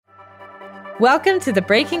Welcome to the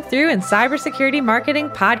Breaking Through in Cybersecurity Marketing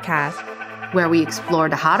podcast, where we explore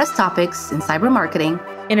the hottest topics in cyber marketing,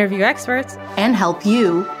 interview experts, and help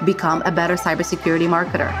you become a better cybersecurity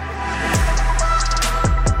marketer.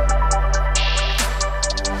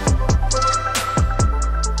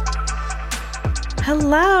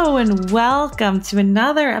 Hello, and welcome to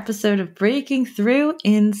another episode of Breaking Through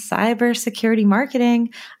in Cybersecurity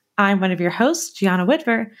Marketing. I'm one of your hosts, Gianna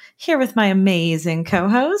Whitver, here with my amazing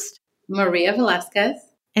co-host, Maria Velasquez.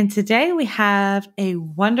 And today we have a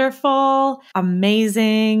wonderful,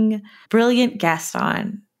 amazing, brilliant guest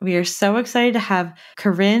on. We are so excited to have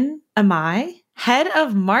Corin Imai, Head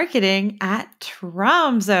of Marketing at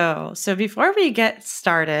Tromso. So before we get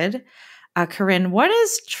started, Corin, what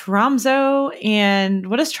is Tromso and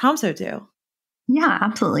what does Tromso do? Yeah,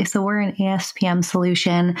 absolutely. So we're an ASPM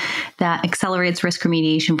solution that accelerates risk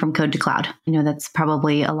remediation from code to cloud. You know, that's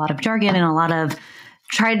probably a lot of jargon and a lot of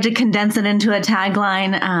tried to condense it into a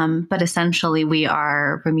tagline, but essentially we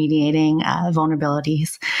are remediating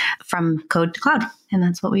vulnerabilities from code to cloud. And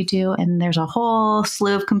that's what we do. And there's a whole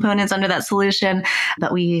slew of components under that solution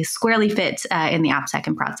that we squarely fit in the AppSec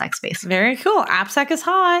and ProdSec space. Very cool. AppSec is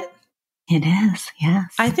hot. It is,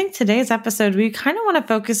 yes. I think today's episode, we kind of want to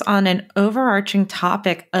focus on an overarching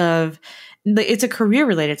topic it's a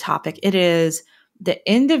career-related topic. It is the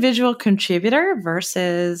individual contributor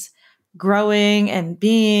versus growing and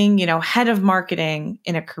being, head of marketing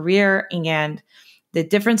in a career, and the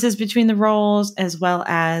differences between the roles, as well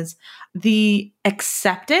as the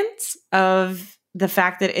acceptance of the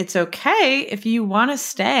fact that it's okay if you want to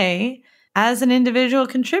stay as an individual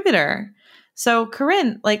contributor. So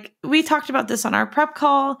Corin, we talked about this on our prep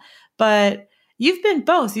call, but you've been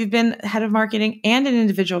both. You've been head of marketing and an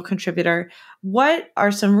individual contributor. What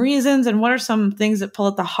are some reasons and what are some things that pull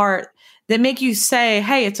at the heart that make you say,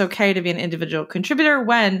 hey, it's okay to be an individual contributor,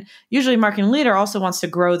 when usually a marketing leader also wants to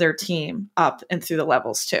grow their team up and through the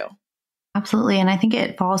levels too? Absolutely. And I think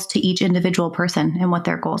it falls to each individual person and what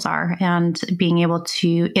their goals are and being able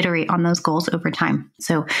to iterate on those goals over time.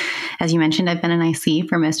 So as you mentioned, I've been an IC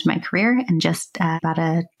for most of my career, and just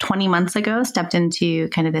about 20 months ago, stepped into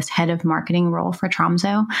kind of this head of marketing role for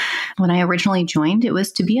Tromso. When I originally joined, it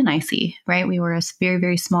was to be an IC, right? We were a very,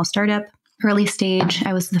 very small startup. Early stage,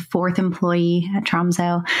 I was the fourth employee at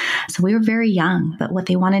Tromso. So we were very young, but what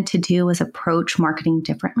they wanted to do was approach marketing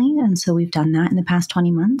differently. And so we've done that in the past 20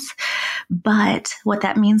 months. But what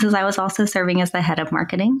that means is I was also serving as the head of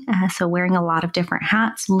marketing. So wearing a lot of different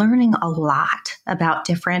hats, learning a lot about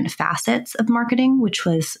different facets of marketing, which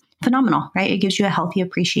was phenomenal, right? It gives you a healthy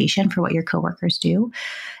appreciation for what your coworkers do.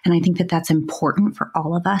 And I think that that's important for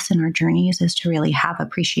all of us in our journeys, is to really have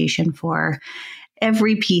appreciation for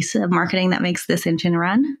every piece of marketing that makes this engine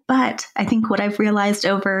run. But I think what I've realized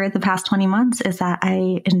over the past 20 months is that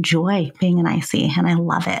I enjoy being an IC and I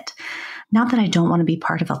love it. Not that I don't want to be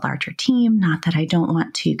part of a larger team, not that I don't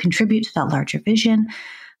want to contribute to that larger vision,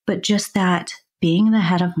 but just that being the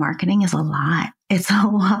head of marketing is a lot. It's a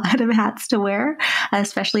lot of hats to wear,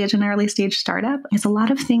 especially at an early stage startup. It's a lot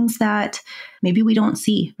of things that maybe we don't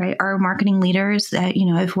see, right? Our marketing leaders that,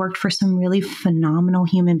 I've worked for some really phenomenal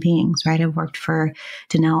human beings, right? I've worked for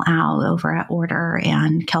Danelle Au over at Order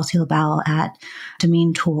and Kelsey LaBelle at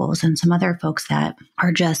Domain Tools and some other folks that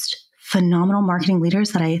are just phenomenal marketing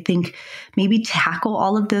leaders that I think maybe tackle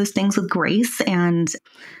all of those things with grace and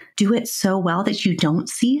do it so well that you don't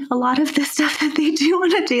see a lot of the stuff that they do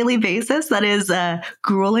on a daily basis. That is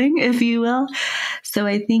grueling, if you will. So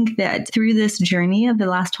I think that through this journey of the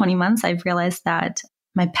last 20 months, I've realized that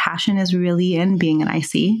my passion is really in being an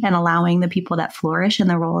IC and allowing the people that flourish in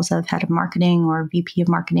the roles of head of marketing or VP of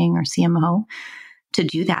marketing or CMO to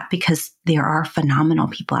do that, because there are phenomenal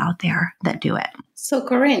people out there that do it. So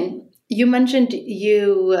Corin, you mentioned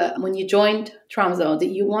when you joined Tromso that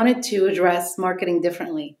you wanted to address marketing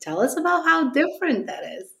differently. Tell us about how different that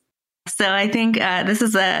is. So I think this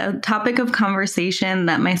is a topic of conversation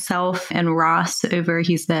that myself and Ross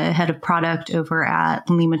he's the head of product over at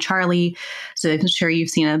Lima Charlie. So I'm sure you've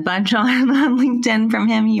seen a bunch on LinkedIn from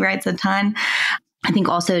him. He writes a ton. I think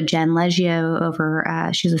also Jen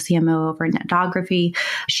Leggio she's a CMO over at Netography.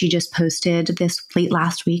 She just posted this late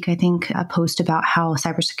last week, I think, a post about how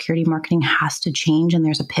cybersecurity marketing has to change and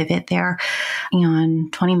there's a pivot there.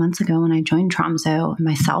 And 20 months ago when I joined Tromso,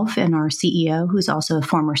 myself and our CEO, who's also a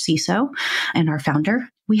former CISO, and our founder,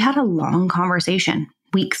 we had a long conversation,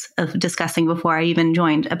 weeks of discussing before I even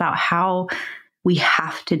joined, about how we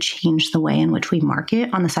have to change the way in which we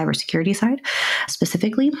market on the cybersecurity side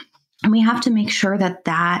specifically. And we have to make sure that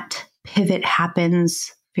that pivot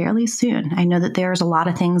happens fairly soon. I know that there's a lot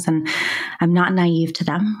of things, and I'm not naive to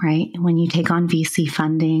them, right? When you take on VC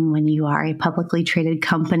funding, when you are a publicly traded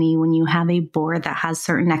company, when you have a board that has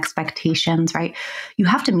certain expectations, right? You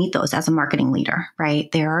have to meet those as a marketing leader,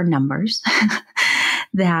 right? There are numbers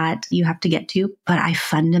that you have to get to, but I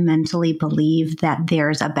fundamentally believe that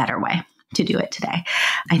there's a better way to do it today.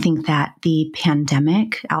 I think that the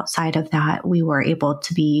pandemic, outside of that, we were able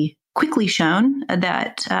to be quickly shown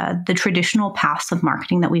that the traditional paths of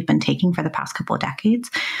marketing that we've been taking for the past couple of decades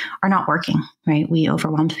are not working, right? We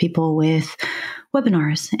overwhelmed people with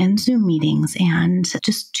webinars and Zoom meetings and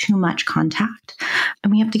just too much contact.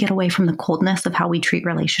 And we have to get away from the coldness of how we treat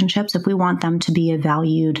relationships. If we want them to be a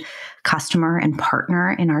valued customer and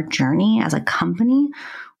partner in our journey as a company,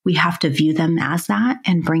 we have to view them as that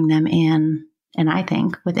and bring them in. And I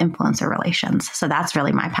think with influencer relations. So that's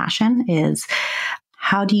really my passion, is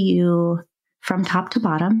how do you, from top to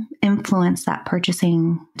bottom, influence that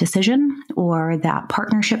purchasing decision or that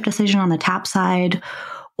partnership decision on the tap side,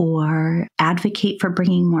 or advocate for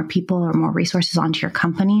bringing more people or more resources onto your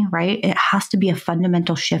company, right? It has to be a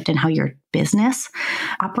fundamental shift in how your business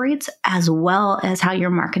operates, as well as how your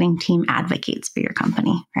marketing team advocates for your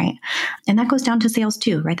company, right? And that goes down to sales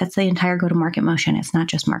too, right? That's the entire go-to-market motion. It's not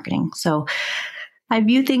just marketing. So I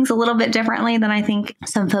view things a little bit differently than I think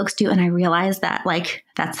some folks do. And I realize that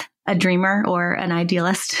that's a dreamer or an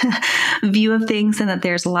idealist view of things, and that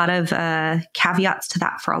there's a lot of caveats to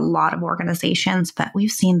that for a lot of organizations. But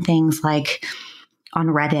we've seen things like on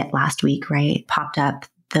Reddit last week, right? Popped up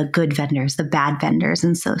the good vendors, the bad vendors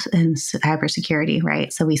in cybersecurity,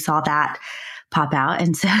 right? So we saw that pop out.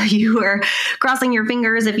 And so you were crossing your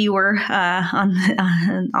fingers if you were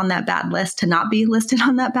on that bad list to not be listed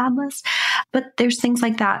on that bad list. But there's things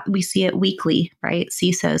like that. We see it weekly, right?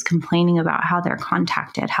 CISOs complaining about how they're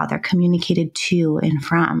contacted, how they're communicated to and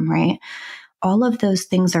from, right? All of those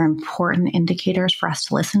things are important indicators for us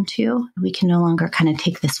to listen to. We can no longer kind of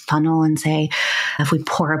take this funnel and say, if we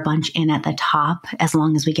pour a bunch in at the top, as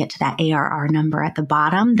long as we get to that ARR number at the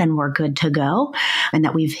bottom, then we're good to go, and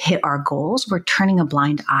that we've hit our goals. We're turning a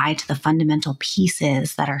blind eye to the fundamental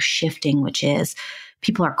pieces that are shifting, which is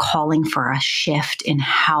people are calling for a shift in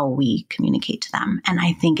how we communicate to them. And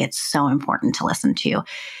I think it's so important to listen to.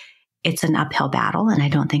 It's an uphill battle, and I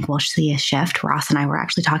don't think we'll see a shift. Ross and I were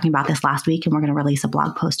actually talking about this last week, and we're going to release a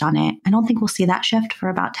blog post on it. I don't think we'll see that shift for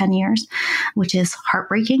about 10 years, which is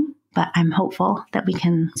heartbreaking, but I'm hopeful that we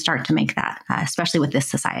can start to make that, especially with this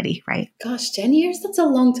society, right? Gosh, 10 years, that's a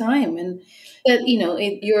long time. And that,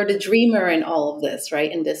 you're the dreamer in all of this,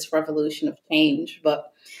 right? In this revolution of change.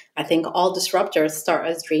 But I think all disruptors start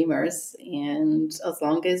as dreamers. And as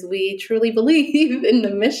long as we truly believe in the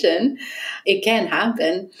mission, it can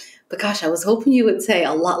happen. But gosh, I was hoping you would say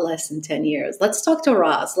a lot less than 10 years. Let's talk to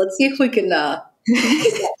Ross. Let's see if we can get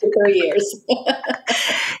to 3 years.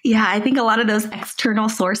 Yeah, I think a lot of those external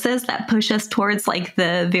sources that push us towards like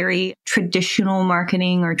the very traditional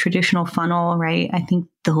marketing or traditional funnel, right? I think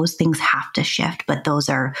those things have to shift, but those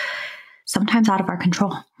are sometimes out of our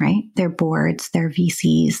control, right? They're boards, they're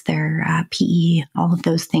VCs, they're PE, all of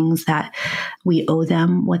those things that we owe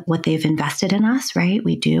them what they've invested in us, right?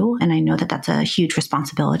 We do. And I know that that's a huge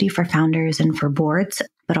responsibility for founders and for boards,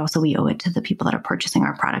 but also we owe it to the people that are purchasing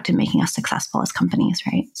our product and making us successful as companies,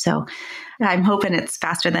 right? So I'm hoping it's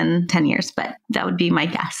faster than 10 years, but that would be my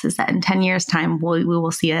guess, is that in 10 years' time, we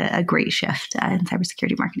will see a great shift in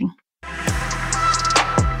cybersecurity marketing.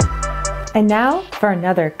 And now for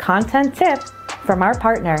another content tip from our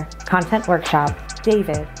partner, Content Workshop.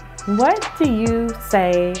 David, what do you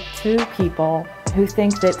say to people who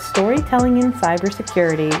think that storytelling in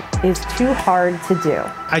cybersecurity is too hard to do?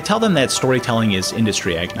 I tell them that storytelling is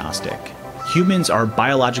industry agnostic. Humans are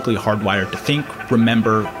biologically hardwired to think,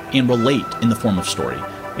 remember, and relate in the form of story.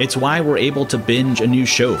 It's why we're able to binge a new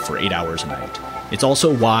show for 8 hours a night. It's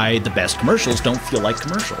also why the best commercials don't feel like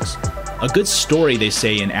commercials. A good story, they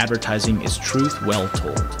say in advertising, is truth well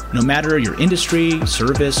told. No matter your industry,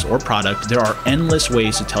 service, or product, there are endless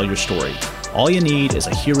ways to tell your story. All you need is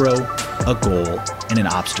a hero, a goal, and an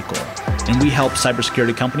obstacle. And we help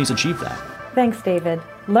cybersecurity companies achieve that. Thanks, David.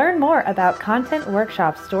 Learn more about Content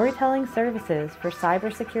Workshop storytelling services for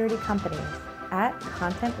cybersecurity companies at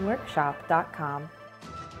contentworkshop.com.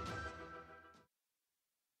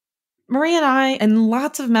 Marie and I and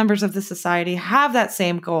lots of members of the society have that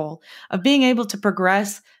same goal of being able to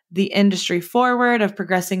progress the industry forward, of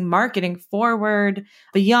progressing marketing forward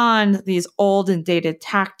beyond these old and dated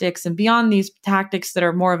tactics and beyond these tactics that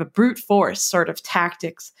are more of a brute force sort of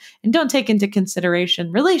tactics and don't take into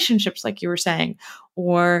consideration relationships, like you were saying,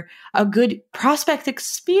 or a good prospect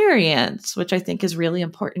experience, which I think is really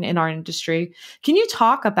important in our industry. Can you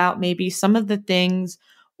talk about maybe some of the things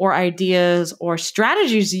or ideas or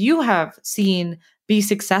strategies you have seen be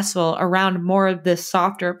successful around more of this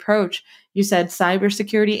softer approach? You said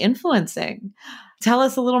cybersecurity influencing. Tell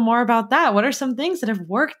us a little more about that. What are some things that have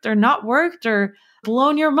worked or not worked or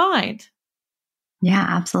blown your mind? Yeah,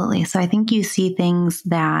 absolutely. So I think you see things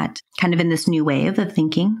that kind of in this new wave of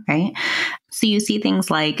thinking, right? So you see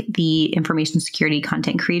things like the Information Security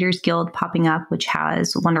Content Creators Guild popping up, which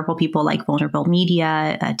has wonderful people like Vulnerable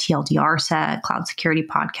Media, TLDR Set, Cloud Security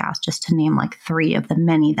Podcast, just to name like 3 of the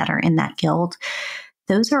many that are in that guild.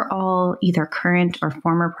 Those are all either current or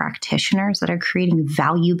former practitioners that are creating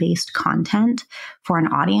value-based content for an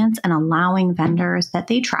audience and allowing vendors that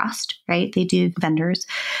they trust, right? They do vendors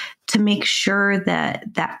to make sure that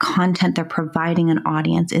that content they're providing an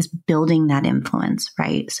audience is building that influence,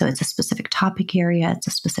 right? So it's a specific topic area. It's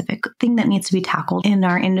a specific thing that needs to be tackled in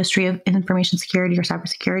our industry of information security or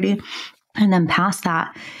cybersecurity. And then past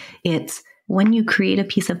that, it's when you create a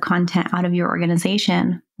piece of content out of your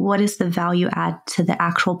organization, what is the value add to the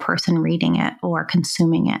actual person reading it or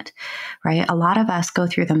consuming it, right? A lot of us go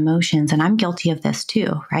through the motions, and I'm guilty of this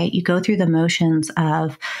too, right? You go through the motions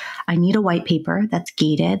of, I need a white paper that's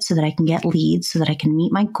gated so that I can get leads, so that I can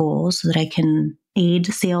meet my goals, so that I can aid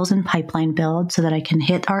sales and pipeline build, so that I can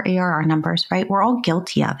hit our ARR numbers, right? We're all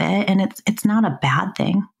guilty of it, and it's not a bad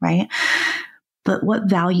thing, right? But what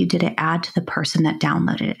value did it add to the person that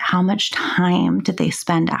downloaded it? How much time did they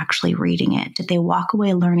spend actually reading it? Did they walk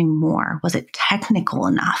away learning more? Was it technical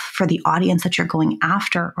enough for the audience that you're going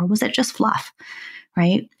after, or was it just fluff?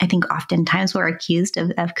 Right? I think oftentimes we're accused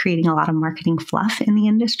of creating a lot of marketing fluff in the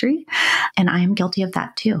industry. And I am guilty of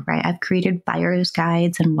that too, right? I've created buyer's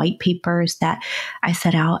guides and white papers that I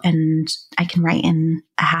set out and I can write in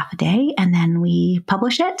a half a day and then we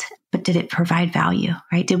publish it. But did it provide value,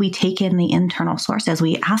 right? Did we take in the internal sources?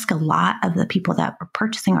 We ask a lot of the people that are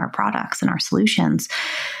purchasing our products and our solutions,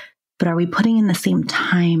 but are we putting in the same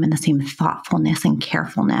time and the same thoughtfulness and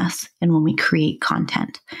carefulness? And when we create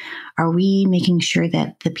content, are we making sure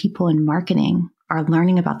that the people in marketing are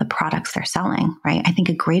learning about the products they're selling, right? I think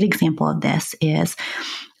a great example of this is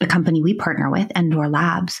a company we partner with, Endor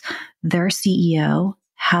Labs. Their CEO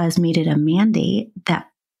has made it a mandate that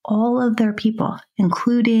all of their people,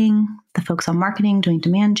 including the folks on marketing doing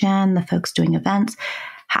demand gen, the folks doing events,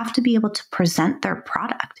 have to be able to present their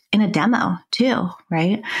product in a demo too,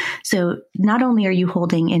 right? So not only are you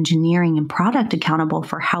holding engineering and product accountable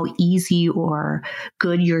for how easy or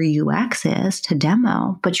good your UX is to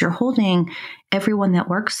demo, but you're holding everyone that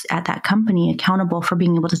works at that company accountable for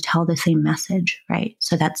being able to tell the same message, right?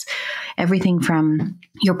 So that's everything from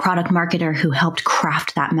your product marketer who helped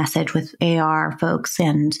craft that message with AR folks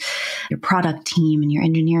and your product team and your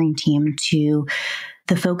engineering team to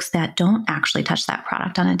the folks that don't actually touch that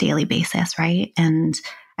product on a daily basis, right? And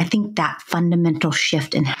I think that fundamental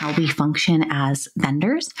shift in how we function as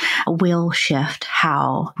vendors will shift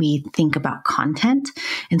how we think about content.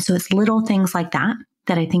 And so it's little things like that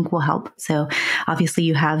that I think will help. So obviously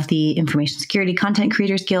you have the Information Security Content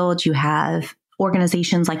Creators Guild, you have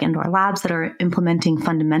organizations like Endor Labs that are implementing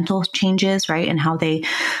fundamental changes, right, in how they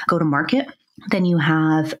go to market. Then you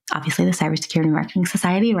have obviously the Cybersecurity Marketing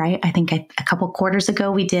Society, right? I think a couple quarters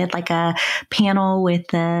ago, we did like a panel with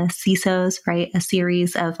the CISOs, right? A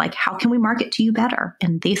series of like, how can we market to you better?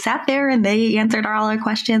 And they sat there and they answered all our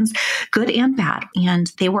questions, good and bad.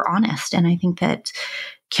 And they were honest. And I think that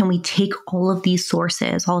can we take all of these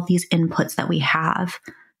sources, all of these inputs that we have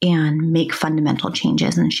and make fundamental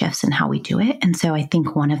changes and shifts in how we do it? And so I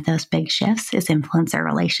think one of those big shifts is influencer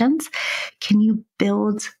relations. Can you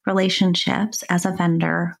build relationships as a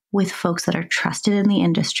vendor with folks that are trusted in the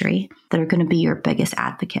industry that are going to be your biggest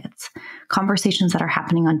advocates? Conversations that are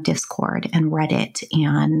happening on Discord and Reddit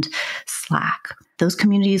and Slack. Those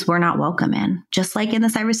communities we're not welcome in. Just like in the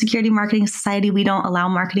Cybersecurity Marketing Society, we don't allow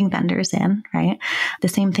marketing vendors in, right? The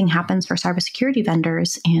same thing happens for cybersecurity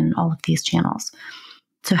vendors in all of these channels.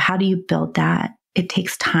 So how do you build that? It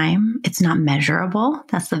takes time. It's not measurable.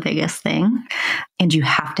 That's the biggest thing. And you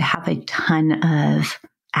have to have a ton of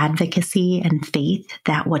advocacy and faith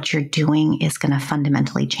that what you're doing is going to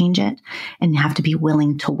fundamentally change it. And you have to be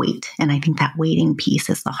willing to wait. And I think that waiting piece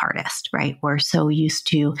is the hardest, right? We're so used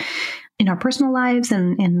to, in our personal lives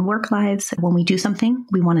and in work lives, when we do something,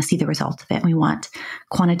 we want to see the results of it. We want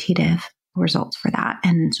quantitative results for that.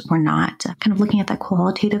 And we're not kind of looking at that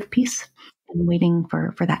qualitative piece and waiting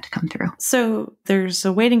for that to come through. So there's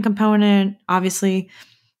a waiting component, obviously,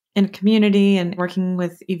 in community and working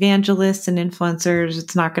with evangelists and influencers.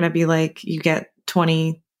 It's not going to be like you get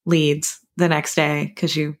 20 leads the next day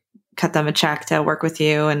because you cut them a check to work with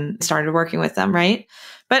you and started working with them, right?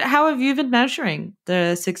 But how have you been measuring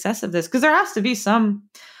the success of this? Because there has to be some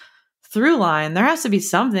through line. There has to be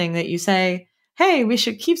something that you say, hey, we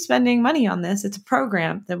should keep spending money on this. It's a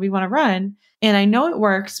program that we want to run. And I know it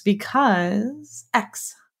works because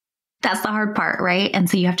X. That's the hard part, right? And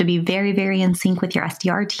so you have to be very, very in sync with your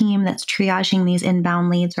SDR team that's triaging these inbound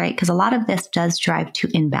leads, right? Because a lot of this does drive to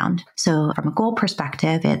inbound. So from a goal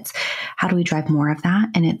perspective, it's how do we drive more of that?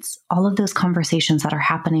 And it's all of those conversations that are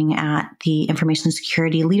happening at the Information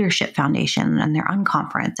Security Leadership Foundation and their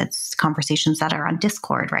unconference. It's conversations that are on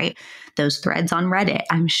Discord, right? Those threads on Reddit.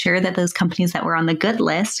 I'm sure that those companies that were on the good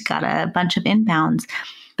list got a bunch of inbounds.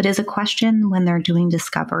 But is a question when they're doing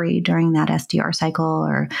discovery during that SDR cycle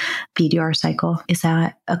or BDR cycle, is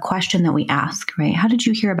that a question that we ask, right? How did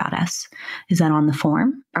you hear about us? Is that on the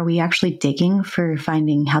form? Are we actually digging for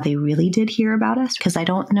finding how they really did hear about us? Because I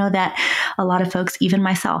don't know that a lot of folks, even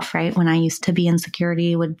myself, right, when I used to be in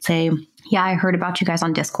security, would say, yeah, I heard about you guys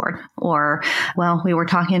on Discord, or, well, we were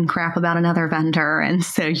talking crap about another vendor, and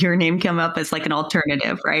so your name came up as like an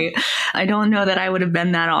alternative, right? I don't know that I would have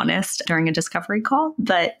been that honest during a discovery call,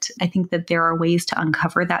 but I think that there are ways to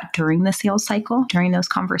uncover that during the sales cycle, during those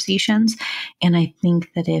conversations. And I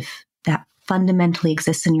think that if that fundamentally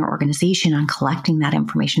exists in your organization on collecting that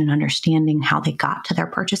information and understanding how they got to their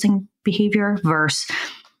purchasing behavior versus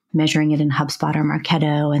measuring it in HubSpot or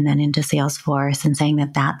Marketo and then into Salesforce and saying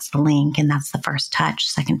that that's the link and that's the first touch,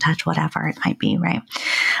 second touch, whatever it might be, right?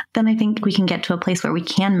 Then I think we can get to a place where we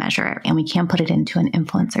can measure it and we can put it into an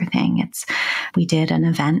influencer thing. We did an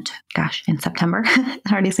event, in September.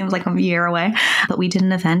 It already seems like a year away, but we did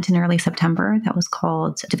an event in early September that was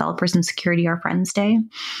called Developers and Security Are Friends Day,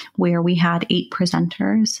 where we had 8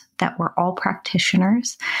 presenters that were all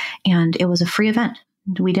practitioners, and it was a free event.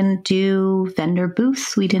 We didn't do vendor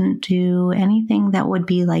booths. We didn't do anything that would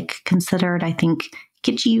be like considered, I think,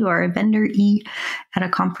 kitschy or vendor-y at a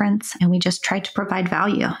conference. And we just tried to provide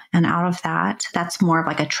value. And out of that, that's more of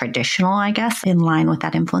like a traditional, I guess, in line with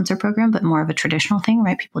that influencer program, but more of a traditional thing,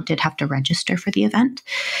 right? People did have to register for the event.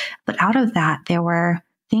 But out of that, I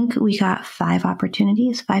think we got 5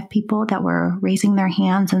 opportunities, 5 people that were raising their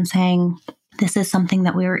hands and saying, this is something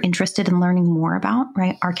that we were interested in learning more about,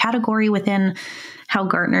 right? Our category within how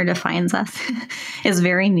Gartner defines us is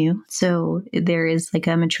very new. So there is like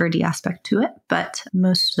a maturity aspect to it. But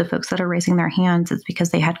most of the folks that are raising their hands is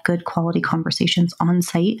because they had good quality conversations on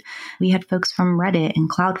site. We had folks from Reddit and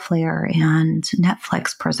Cloudflare and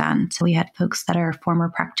Netflix present. We had folks that are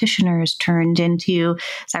former practitioners turned into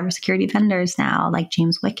cybersecurity vendors now, like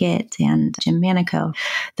James Wickett and Jim Manico.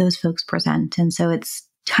 Those folks present. And so it's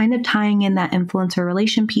kind of tying in that influencer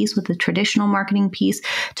relation piece with the traditional marketing piece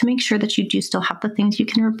to make sure that you do still have the things you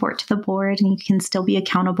can report to the board and you can still be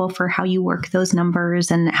accountable for how you work those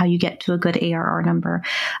numbers and how you get to a good ARR number.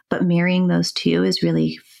 But marrying those two is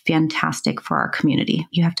really fantastic for our community.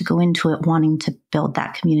 You have to go into it wanting to build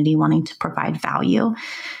that community, wanting to provide value,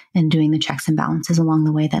 and doing the checks and balances along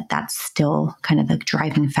the way. That's still kind of the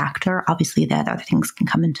driving factor. Obviously, the other things can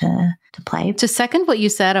come into play. To second what you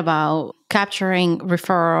said about capturing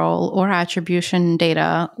referral or attribution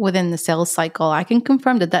data within the sales cycle, I can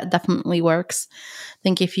confirm that definitely works. I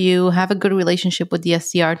think if you have a good relationship with the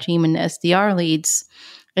SDR team and the SDR leads,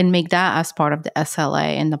 and make that as part of the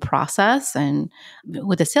SLA in the process. And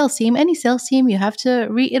with the sales team, any sales team, you have to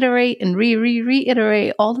reiterate and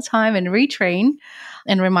reiterate all the time and retrain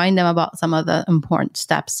and remind them about some of the important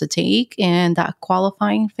steps to take in that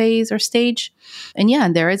qualifying phase or stage.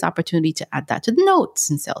 And there is opportunity to add that to the notes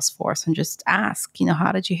in Salesforce and just ask,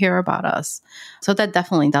 how did you hear about us? So that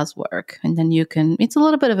definitely does work. And then it's a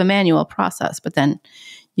little bit of a manual process, but then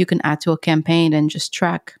you can add to a campaign and just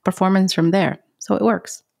track performance from there. So it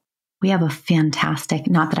works. We have a fantastic,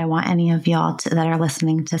 not that I want any of y'all that are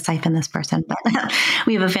listening to siphon this person, but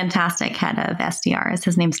we have a fantastic head of SDRs.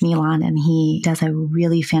 His name's Nilan, and he does a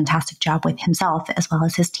really fantastic job with himself as well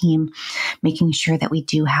as his team, making sure that we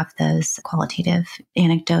do have those qualitative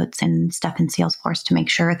anecdotes and stuff in Salesforce to make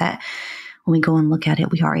sure that when we go and look at it,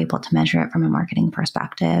 we are able to measure it from a marketing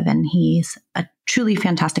perspective. And he's a truly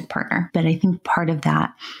fantastic partner. But I think part of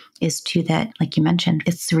that is too that, like you mentioned,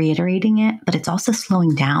 it's reiterating it, but it's also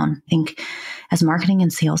slowing down. I think as marketing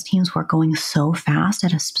and sales teams, we're going so fast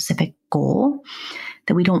at a specific goal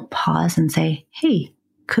that we don't pause and say, hey,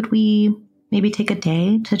 could we maybe take a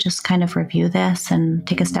day to just kind of review this and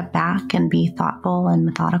take a step back and be thoughtful and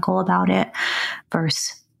methodical about it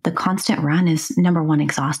versus the constant run is, number one,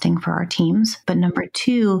 exhausting for our teams. But number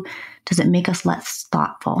two, does it make us less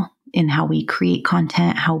thoughtful in how we create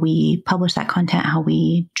content, how we publish that content, how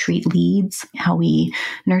we treat leads, how we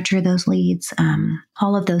nurture those leads,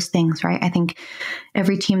 all of those things, right? I think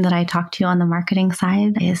every team that I talk to on the marketing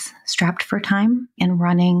side is strapped for time and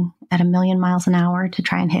running at 1,000,000 miles an hour to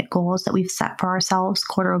try and hit goals that we've set for ourselves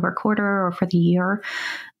quarter over quarter or for the year.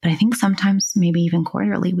 But I think sometimes, maybe even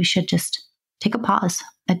quarterly, we should just take a pause,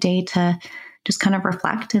 a day to just kind of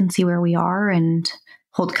reflect and see where we are and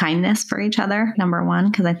hold kindness for each other, number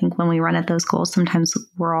one, because I think when we run at those goals, sometimes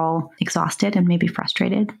we're all exhausted and maybe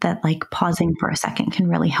frustrated, that like pausing for a second can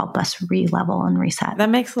really help us re-level and reset. That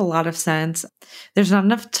makes a lot of sense. There's not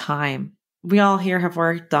enough time. We all here have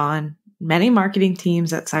worked on many marketing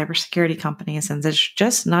teams at cybersecurity companies, and there's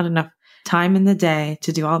just not enough time in the day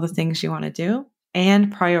to do all the things you want to do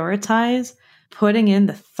and prioritize putting in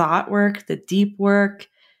the thought work, the deep work,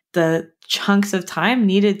 the chunks of time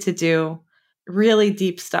needed to do really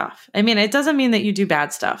deep stuff. I mean, it doesn't mean that you do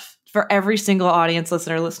bad stuff. For every single audience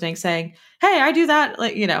listener listening saying, hey, I do that,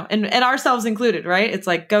 like, you know, and ourselves included, right? It's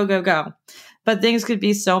like, go, go, go. But things could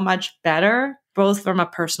be so much better, both from a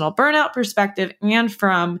personal burnout perspective and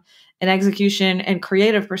from an execution and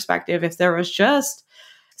creative perspective, if there was just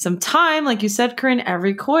some time, like you said, Corin,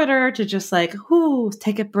 every quarter to just like,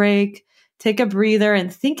 take a break, take a breather,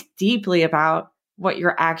 and think deeply about what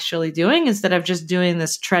you're actually doing instead of just doing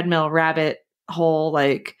this treadmill rabbit hole,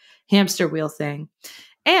 like hamster wheel thing.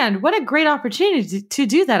 And what a great opportunity to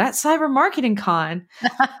do that at Cyber Marketing Con.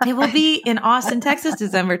 It will be in Austin, Texas,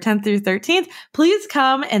 December 10th through 13th. Please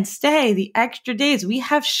come and stay the extra days. We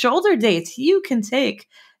have shoulder dates. You can take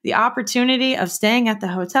the opportunity of staying at the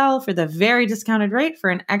hotel for the very discounted rate for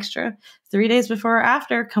an extra 3 days before or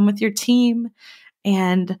after. Come with your team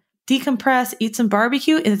and decompress, eat some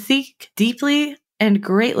barbecue, and think deeply and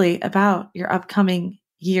greatly about your upcoming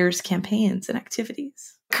year's campaigns and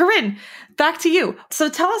activities. Corin, back to you. So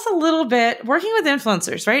tell us a little bit, working with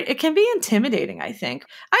influencers, right? It can be intimidating, I think.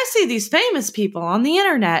 I see these famous people on the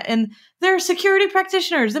internet and they're security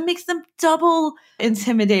practitioners. It makes them double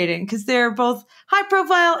intimidating because they're both high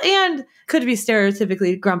profile and could be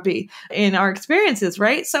stereotypically grumpy in our experiences,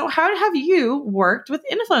 right? So how have you worked with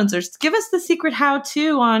influencers? Give us the secret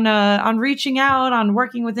how-to on reaching out, on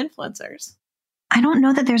working with influencers. I don't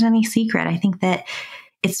know that there's any secret. I think that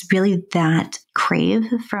it's really that crave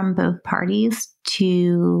from both parties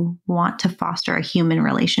to want to foster a human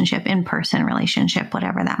relationship, in-person relationship,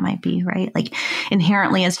 whatever that might be, right? Like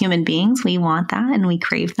inherently as human beings, we want that and we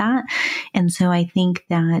crave that. And so I think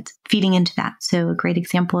that feeding into that. So a great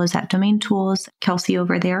example is at Domain Tools, Kelsey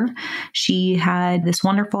over there, she had this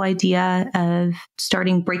wonderful idea of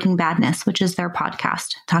starting Breaking Badness, which is their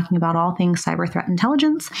podcast, talking about all things cyber threat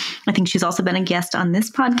intelligence. I think she's also been a guest on this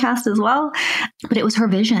podcast as well, but it was her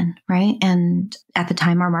vision, right? And at the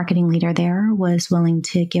time, our marketing leader there was willing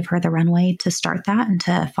to give her the runway to start that and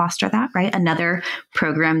to foster that, right? Another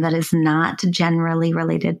program that is not generally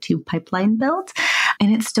related to pipeline build.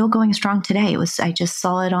 And it's still going strong today. I just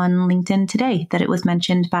saw it on LinkedIn today that it was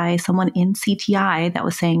mentioned by someone in CTI that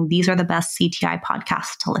was saying, these are the best CTI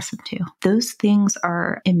podcasts to listen to. Those things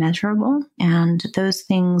are immeasurable. And those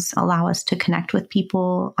things allow us to connect with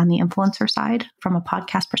people on the influencer side from a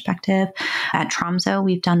podcast perspective. At Tromso,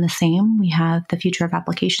 we've done the same. We have the Future of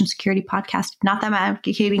Application Security podcast. Not that I'm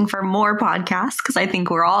advocating for more podcasts, because I think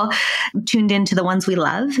we're all tuned into the ones we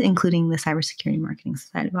love, including the Cybersecurity Marketing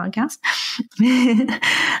Society podcast.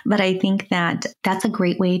 But I think that that's a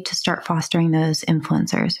great way to start fostering those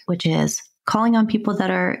influencers, which is calling on people that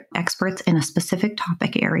are experts in a specific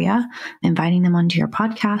topic area, inviting them onto your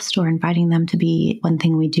podcast, or inviting them to be. One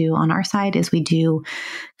thing we do on our side is we do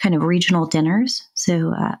kind of regional dinners.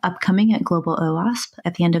 So upcoming at Global OWASP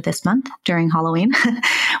at the end of this month during Halloween,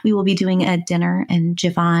 we will be doing a dinner, and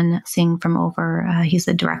Jivan Singh from he's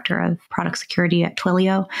the director of product security at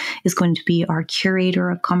Twilio, is going to be our curator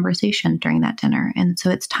of conversation during that dinner. And so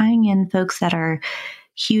it's tying in folks that are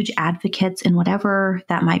huge advocates in whatever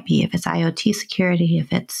that might be, if it's IoT security,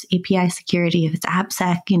 if it's API security, if it's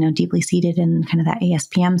AppSec, deeply seated in kind of that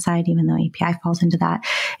ASPM side, even though API falls into that,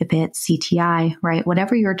 if it's CTI, right?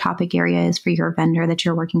 Whatever your topic area is for your vendor that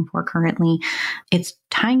you're working for currently, it's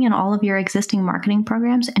tying in all of your existing marketing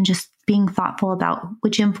programs and just being thoughtful about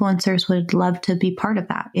which influencers would love to be part of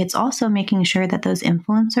that. It's also making sure that those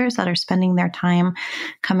influencers that are spending their time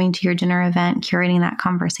coming to your dinner event, curating that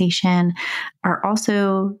conversation, are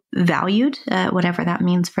also valued, whatever that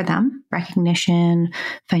means for them, recognition,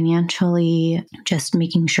 financially, just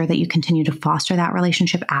making sure that you continue to foster that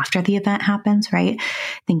relationship after the event happens, right?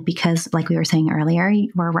 I think because, like we were saying earlier,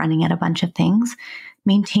 we're running at a bunch of things.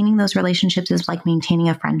 Maintaining those relationships is like maintaining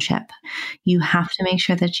a friendship. You have to make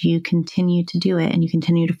sure that you continue to do it and you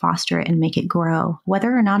continue to foster it and make it grow,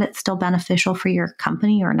 whether or not it's still beneficial for your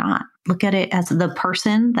company or not. Look at it as the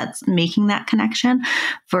person that's making that connection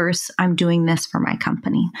versus I'm doing this for my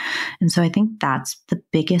company. And so I think that's the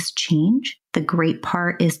biggest change. The great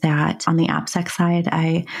part is that on the AppSec side,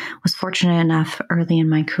 I was fortunate enough early in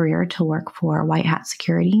my career to work for White Hat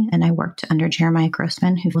Security. And I worked under Jeremiah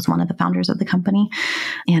Grossman, who was one of the founders of the company.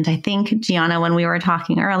 And I think, Gianna, when we were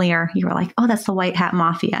talking earlier, you were like, oh, that's the White Hat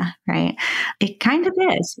Mafia, right? It kind of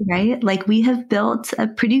is, right? Like we have built a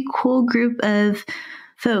pretty cool group of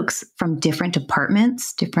folks from different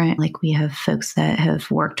departments, like we have folks that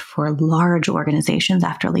have worked for large organizations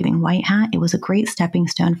after leaving White Hat. It was a great stepping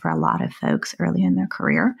stone for a lot of folks early in their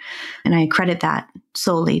career. And I credit that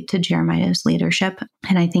solely to Jeremiah's leadership.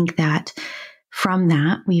 And I think that from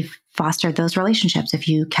that, we've fostered those relationships. If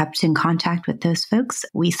you kept in contact with those folks,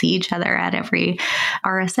 we see each other at every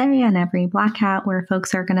RSA and every Black Hat where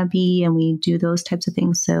folks are going to be, and we do those types of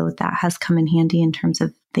things. So that has come in handy in terms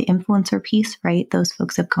of the influencer piece, right? Those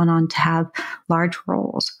folks have gone on to have large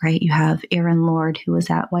roles, right? You have Aaron Lord, who was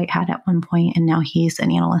at White Hat at one point, and now he's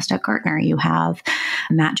an analyst at Gartner. You have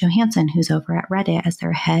Matt Johansson, who's over at Reddit as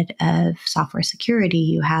their head of software security.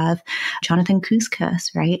 You have Jonathan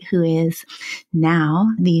Kouskas, right? Who is now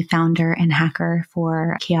the founder and hacker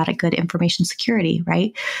for Chaotic Good Information Security,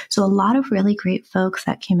 right? So a lot of really great folks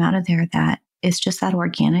that came out of there that it's just that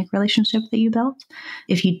organic relationship that you built.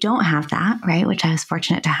 If you don't have that, right, which I was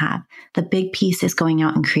fortunate to have, the big piece is going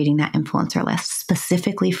out and creating that influencer list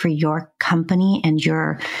specifically for your company and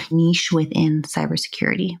your niche within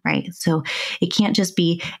cybersecurity, right? So it can't just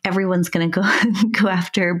be everyone's going to go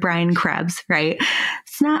after Brian Krebs, right?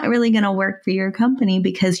 It's not really going to work for your company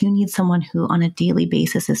because you need someone who on a daily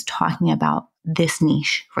basis is talking about this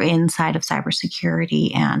niche for inside of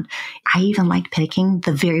cybersecurity. And I even like picking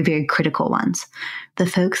the very, very critical ones, the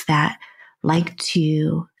folks that like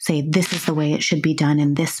to say, this is the way it should be done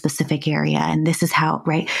in this specific area. And this is how,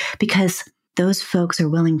 right? Because those folks are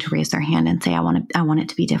willing to raise their hand and say, I want it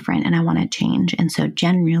to be different and I want to change. And so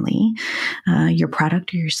generally, your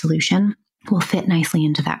product or your solution will fit nicely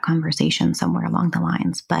into that conversation somewhere along the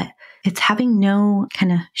lines. But it's having no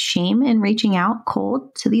kind of shame in reaching out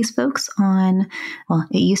cold to these folks on, well,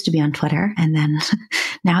 it used to be on Twitter, and then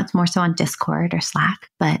now it's more so on Discord or Slack.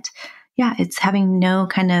 But yeah, it's having no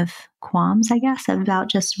kind of qualms, I guess, about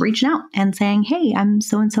just reaching out and saying, hey, I'm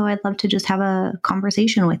so-and-so. I'd love to just have a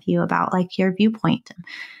conversation with you about like your viewpoint,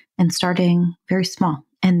 and starting very small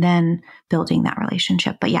and then building that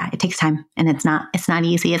relationship. But yeah, it takes time, and it's not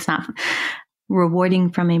easy. It's not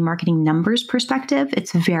rewarding from a marketing numbers perspective.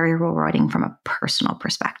 It's very rewarding from a personal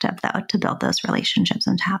perspective, though, to build those relationships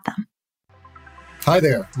and to have them. Hi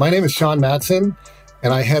there. My name is Sean Madsen,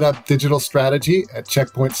 and I head up digital strategy at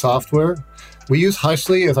Checkpoint Software. We use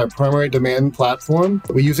Hushly as our primary demand platform.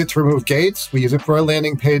 We use it to remove gates, we use it for our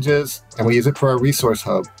landing pages, and we use it for our resource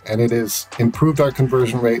hub. And it has improved our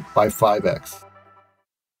conversion rate by 5x.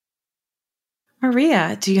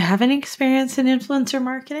 Maria, do you have any experience in influencer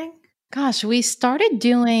marketing? Gosh, we started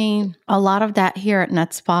doing a lot of that here at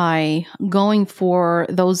NetSpy, going for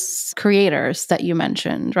those creators that you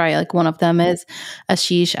mentioned, right? Like one of them is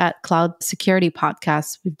Ashish at Cloud Security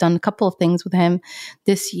Podcast. We've done a couple of things with him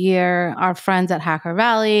this year. Our friends at Hacker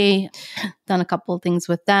Valley, done a couple of things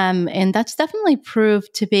with them. And that's definitely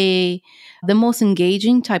proved to be the most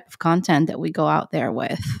engaging type of content that we go out there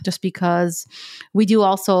with, just because we do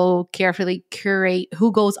also carefully curate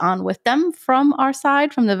who goes on with them from our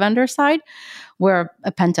side, from the vendor side. We're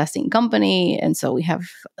a pen testing company, and so we have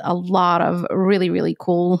a lot of really, really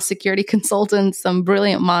cool security consultants, some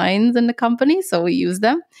brilliant minds in the company, so we use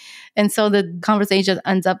them. And so the conversation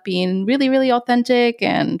ends up being really, really authentic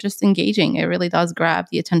and just engaging. It really does grab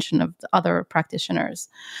the attention of the other practitioners.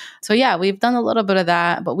 So yeah, we've done a little bit of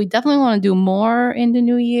that, but we definitely want to do more in the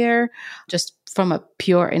new year, just from a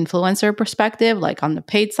pure influencer perspective. Like on the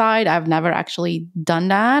paid side, I've never actually done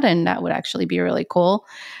that, and that would actually be really cool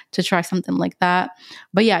to try something like that.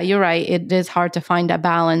 But yeah, you're right. It is hard to find that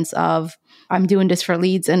balance of I'm doing this for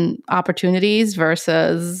leads and opportunities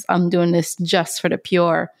versus I'm doing this just for the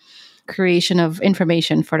pure creation of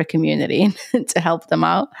information for the community to help them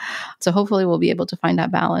out. So hopefully we'll be able to find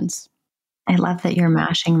that balance. I love that you're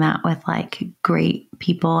mashing that with like great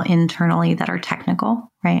people internally that are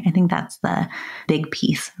technical, right? I think that's the big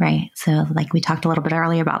piece, right? So like we talked a little bit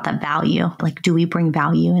earlier about that value, like do we bring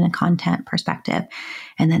value in a content perspective?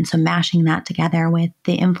 And then so mashing that together with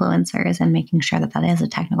the influencers and making sure that that is a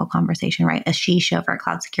technical conversation, right? Ashish over at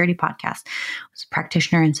Cloud Security Podcast was a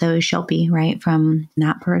practitioner, and so is Shilpi, right? From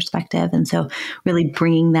that perspective. And so really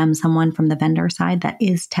bringing them someone from the vendor side that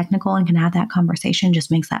is technical and can have that conversation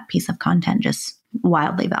just makes that piece of content just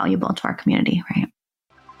wildly valuable to our community, right?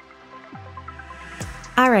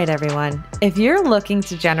 All right, everyone. If you're looking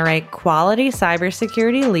to generate quality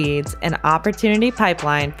cybersecurity leads and opportunity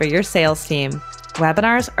pipeline for your sales team,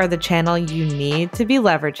 webinars are the channel you need to be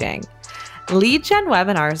leveraging. Lead gen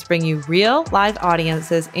webinars bring you real live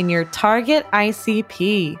audiences in your target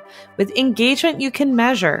ICP with engagement you can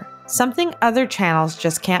measure, something other channels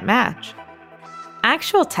just can't match.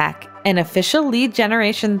 Actual Tech, an official lead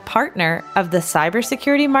generation partner of the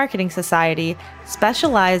Cybersecurity Marketing Society,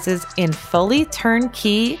 specializes in fully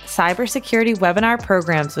turnkey cybersecurity webinar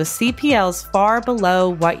programs with CPLs far below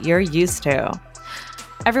what you're used to.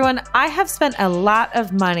 Everyone, I have spent a lot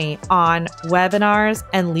of money on webinars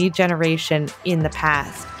and lead generation in the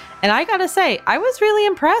past. And I gotta say, I was really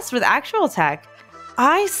impressed with Actual Tech.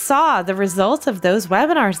 I saw the results of those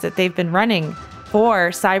webinars that they've been running for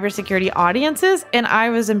cybersecurity audiences, and I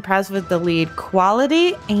was impressed with the lead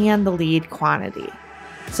quality and the lead quantity.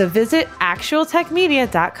 So visit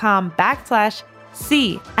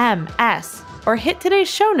actualtechmedia.com/CMS or hit today's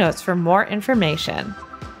show notes for more information.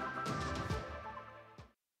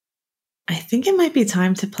 I think it might be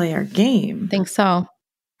time to play our game. Think so.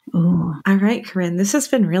 Ooh. All right, Corinne, this has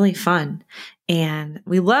been really fun. And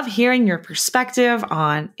we love hearing your perspective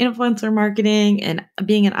on influencer marketing and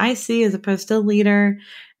being an IC as opposed to a leader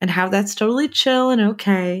and how that's totally chill and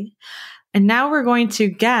okay. And now we're going to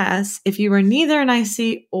guess if you were neither an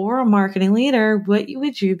IC or a marketing leader, what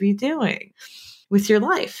would you be doing with your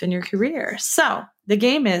life and your career? So the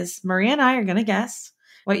game is Maria and I are going to guess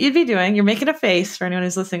what you'd be doing. You're making a face for anyone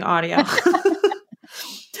who's listening audio.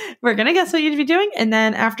 We're going to guess what you'd be doing. And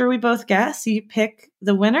then after we both guess, you pick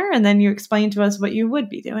the winner and then you explain to us what you would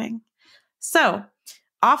be doing. So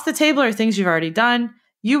off the table are things you've already done.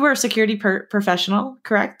 You were a security professional,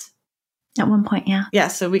 correct? At one point, yeah. Yeah.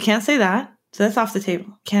 So we can't say that. So that's off the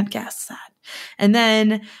table. Can't guess that. And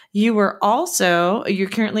then you're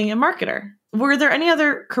currently a marketer. Were there any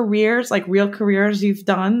other careers, like real careers you've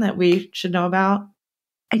done that we should know about?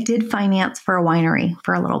 I did finance for a winery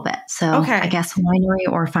for a little bit. So Okay. I guess winery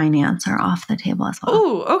or finance are off the table as well.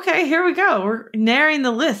 Oh, okay. Here we go. We're narrowing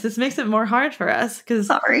the list. This makes it more hard for us because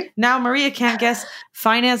now Maria can't guess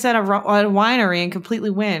finance at a winery and completely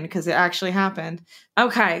win because it actually happened.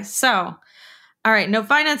 Okay. So, all right. No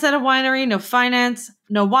finance at a winery, no finance,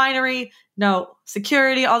 no winery, no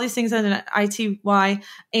security, all these things in an ITY.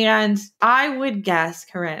 And I would guess,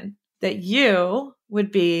 Corinne, that you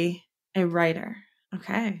would be a writer.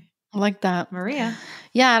 Okay. I like that. Maria.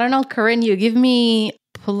 Yeah, I don't know, Corinne, you give me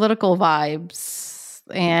political vibes.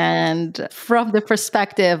 And from the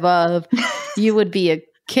perspective of you would be a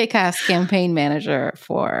kick-ass campaign manager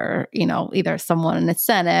for, either someone in the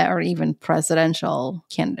Senate or even presidential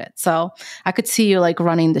candidate. So I could see you like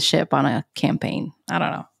running the ship on a campaign. I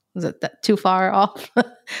don't know. Is it too far off?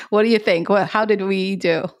 What do you think? How did we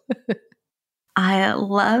do? I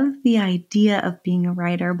love the idea of being a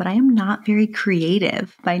writer, but I am not very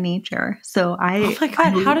creative by nature. So oh my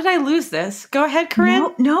God, how did I lose this? Go ahead,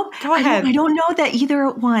 Corinne. Nope. Go ahead. I don't know that either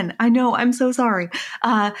one. I know. I'm so sorry.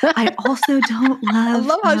 I also don't love. I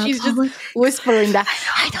love how she's just whispering that.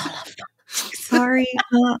 I don't love that.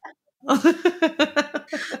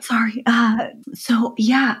 Sorry. Sorry. So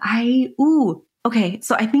yeah, okay.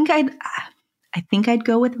 So I think I'd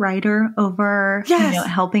go with writer over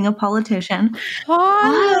helping a politician.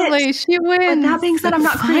 Finally, she wins. But that being said, I'm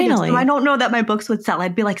not creative, so I don't know that my books would sell.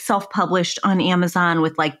 I'd be like self-published on Amazon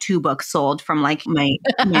with like 2 books sold from like my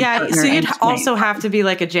yeah. So you'd also have to be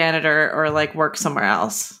like a janitor or like work somewhere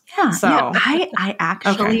else. Yeah. So I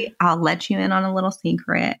actually, I'll let you in on a little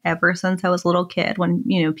secret. Ever since I was a little kid, when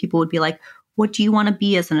people would be like, what do you want to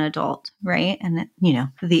be as an adult? Right. And,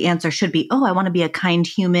 the answer should be, I want to be a kind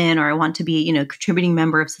human, or I want to be, a contributing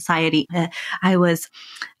member of society. I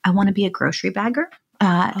want to be a grocery bagger.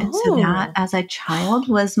 So that as a child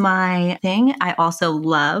was my thing. I also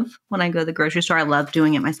love when I go to the grocery store, I love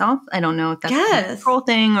doing it myself. I don't know if that's a control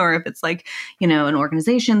thing or if it's like, an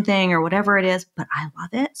organization thing or whatever it is, but I love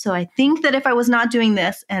it. So I think that if I was not doing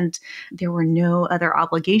this and there were no other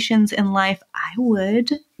obligations in life, I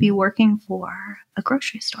would be working for a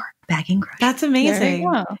grocery store, bagging groceries. That's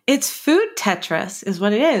amazing. It's food Tetris is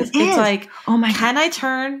what it is. It's like, oh my, can I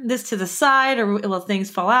turn this to the side or will things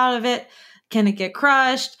fall out of it? Can it get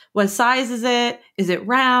crushed? What size is it? Is it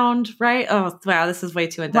round? Right? Oh, wow. This is way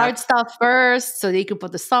too in-depth. Hard stuff first so that you can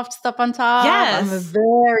put the soft stuff on top. Yes. I'm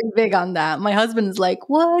very big on that. My husband is like,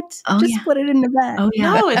 what? Just put it in the bag. Oh,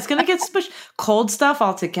 yeah. No, it's going to get smushed. Cold stuff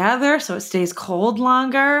all together so it stays cold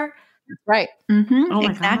longer. Right. Mm-hmm. Oh,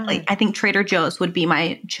 exactly. God. I think Trader Joe's would be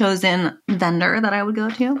my chosen vendor that I would go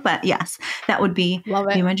to. But yes, that would be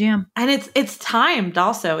my jam. And it's timed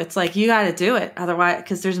also. It's like, you got to do it. Otherwise,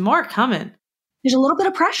 because there's more coming. There's a little bit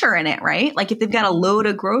of pressure in it, right? Like if they've got a load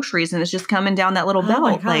of groceries and it's just coming down that little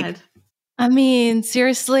belt. Like, I mean,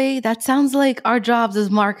 seriously, that sounds like our jobs as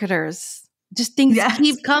marketers. Just things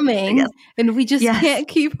keep coming and we just can't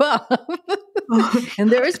keep up. And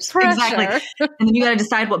there is pressure. Exactly. And then you got to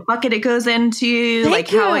decide what bucket it goes into,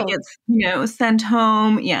 how it gets, sent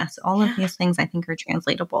home. Yes. All of these things I think are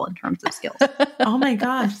translatable in terms of skills. Oh my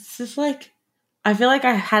gosh. It's just like, I feel like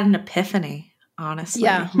I had an epiphany. Honestly,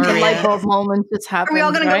 the light bulb moment just happened. Are we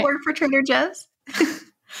all going to go work for Trader Joe's?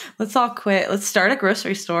 Let's all quit. Let's start a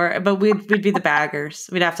grocery store, but we'd be the baggers.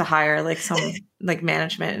 We'd have to hire some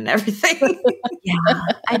management and everything.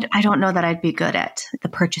 I don't know that I'd be good at the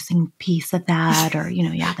purchasing piece of that, or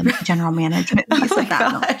the general management piece of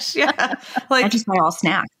that. Gosh, yeah, I just buy all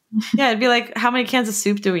snacks. Yeah, it'd be like, how many cans of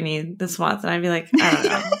soup do we need this month? And I'd be like, I don't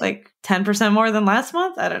know, like 10% more than last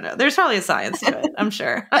month? I don't know. There's probably a science to it, I'm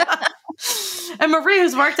sure. And Marie,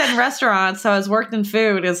 who's worked in restaurants, so has worked in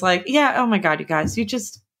food, is like, oh my God, you guys,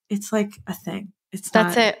 it's like a thing.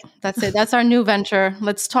 That's it. That's our new venture.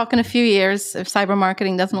 Let's talk in a few years if cyber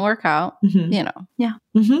marketing doesn't work out, Yeah.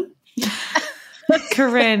 Mm-hmm.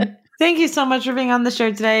 Corinne, thank you so much for being on the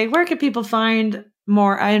show today. Where can people find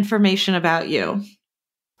more information about you?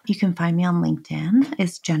 You can find me on LinkedIn.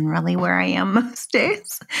 It's generally where I am most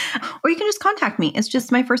days. Or you can just contact me. It's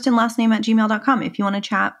just my first and last name at gmail.com. If you want to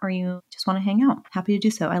chat or you just want to hang out, happy to do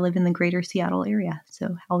so. I live in the greater Seattle area,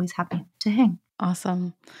 so always happy to hang.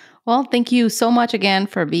 Awesome. Well, thank you so much again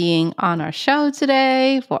for being on our show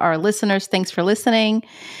today. For our listeners, thanks for listening.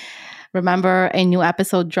 Remember, a new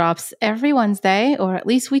episode drops every Wednesday, or at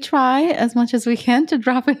least we try as much as we can to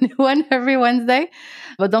drop a new one every Wednesday.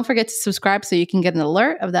 But don't forget to subscribe so you can get an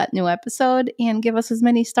alert of that new episode, and give us as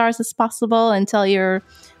many stars as possible and tell your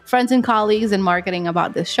friends and colleagues in marketing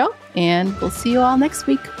about this show. And we'll see you all next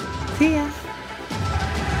week. See ya.